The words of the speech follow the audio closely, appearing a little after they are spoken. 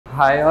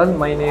Hi all,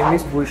 my name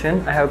is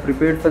Bhushan. I have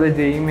prepared for the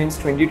JEE Mains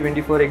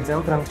 2024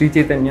 exam from Sri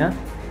Chaitanya.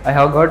 I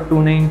have got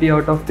 290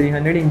 out of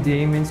 300 in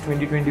JEE Mains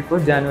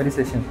 2024 January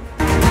session.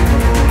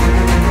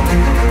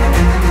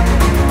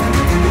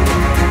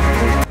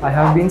 I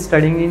have been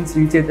studying in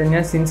Sri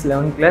Chaitanya since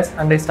 11th class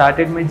and I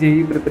started my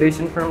JEE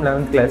preparation from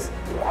 11th class.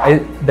 I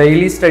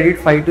daily studied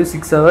 5 to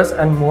 6 hours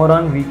and more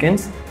on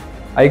weekends.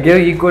 I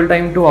gave equal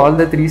time to all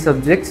the 3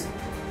 subjects.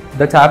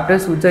 The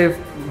chapters which I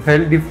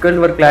felt difficult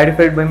were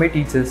clarified by my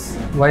teachers.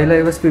 While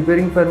I was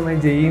preparing for my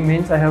JEE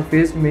Mains, I have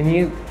faced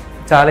many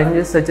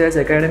challenges such as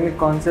academic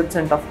concepts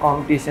and tough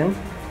competition.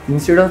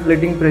 Instead of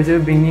letting pressure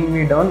bringing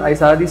me down, I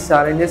saw these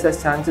challenges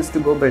as chances to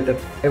go better.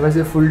 I was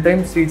a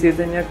full-time Sri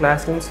Chaitanya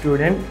classroom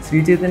student.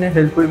 Sri Chaitanya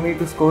helped me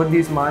to score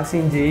these marks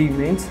in JEE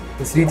Mains.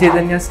 The Sri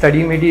Chaitanya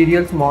study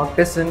materials, mock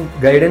tests and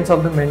guidance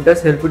of the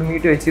mentors helped me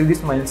to achieve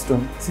this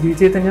milestone. Sri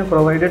Chaitanya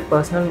provided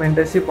personal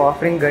mentorship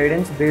offering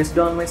guidance based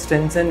on my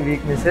strengths and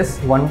weaknesses.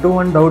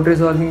 One-to-one doubt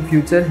resolving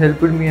feature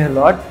helped me a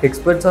lot.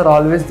 Experts are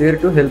always there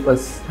to help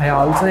us. I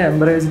also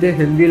embraced a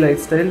healthy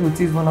lifestyle,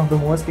 which is one of the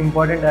most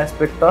important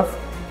aspects of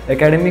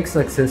academic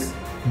success.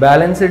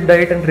 Balanced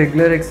diet and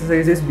regular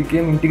exercises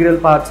became integral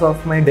parts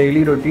of my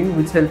daily routine,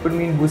 which helped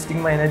me in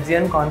boosting my energy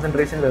and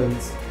concentration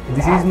levels.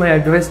 This is my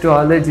advice to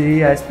all the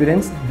JEE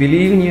aspirants.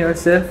 Believe in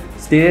yourself,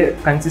 stay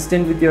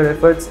consistent with your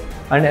efforts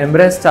and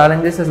embrace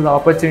challenges as the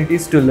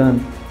opportunities to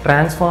learn,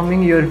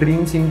 transforming your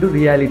dreams into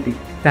reality.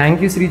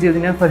 Thank you Sri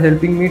Chaitanya for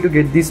helping me to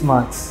get these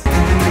marks.